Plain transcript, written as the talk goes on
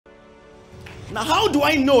Now, how do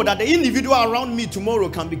I know that the individual around me tomorrow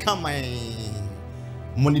can become my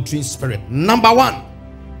monitoring spirit? Number one,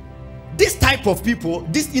 this type of people,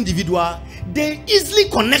 this individual, they easily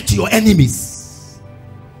connect to your enemies.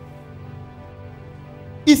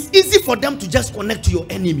 It's easy for them to just connect to your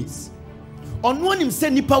enemies. On one him say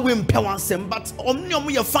nipa we mpewansem, but on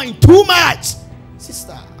you find too much.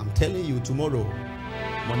 Sister, I'm telling you tomorrow,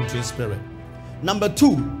 monitoring spirit. Number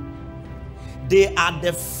two, they are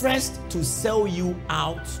the first to sell you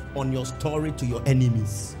out on your story to your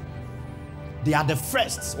enemies. They are the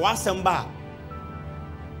first. They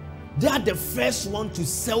are the first one to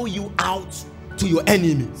sell you out to your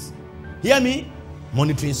enemies. Hear me?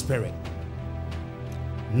 Monitoring spirit.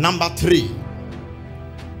 Number three.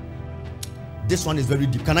 This one is very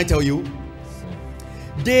deep. Can I tell you?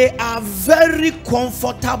 They are very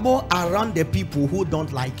comfortable around the people who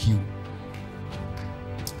don't like you.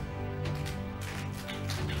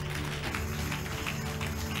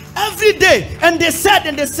 Every day. And they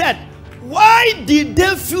said, why did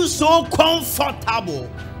they feel so comfortable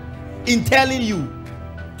in telling you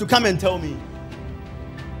to come and tell me?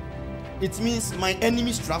 It means my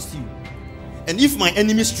enemies trust you. And if my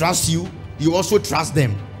enemies trust you, you also trust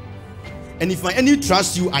them. And if my enemy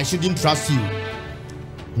trusts you, I shouldn't trust you.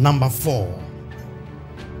 Number four,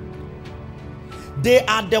 they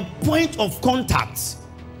are the point of contact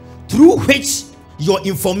through which your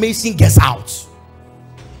information gets out.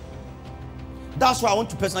 That's why I want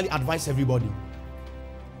to personally advise everybody.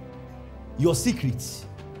 Your secrets,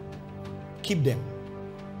 keep them.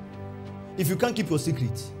 If you can't keep your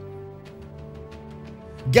secrets,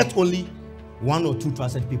 get only 1 or 2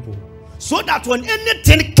 trusted people, so that when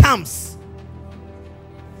anything comes,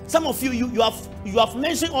 some of you have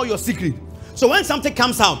mentioned all your secret. So when something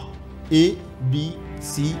comes out, A, B,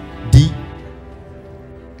 C, D,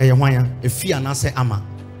 if you say ama,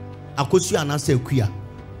 akosu anase kuya,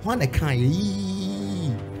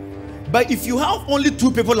 but if you have only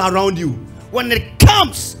 2 people around you, when it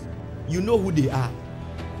comes, you know who they are.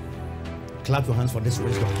 Clap your hands for this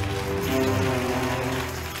wisdom.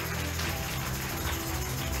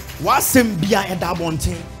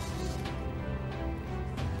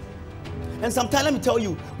 And sometimes, let me tell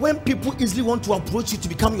you, when people easily want to approach you to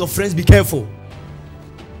become your friends, be careful.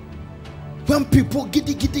 When people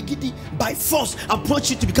giddy by force approach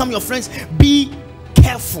you to become your friends, be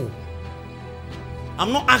careful.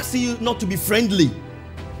 I'm not asking you not to be friendly,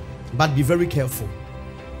 but be very careful.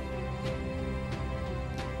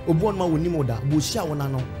 Some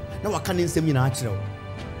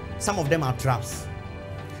of them are traps.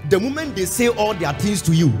 The moment they say all their things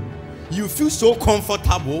to you, you feel so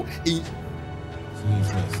comfortable in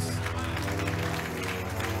Jesus.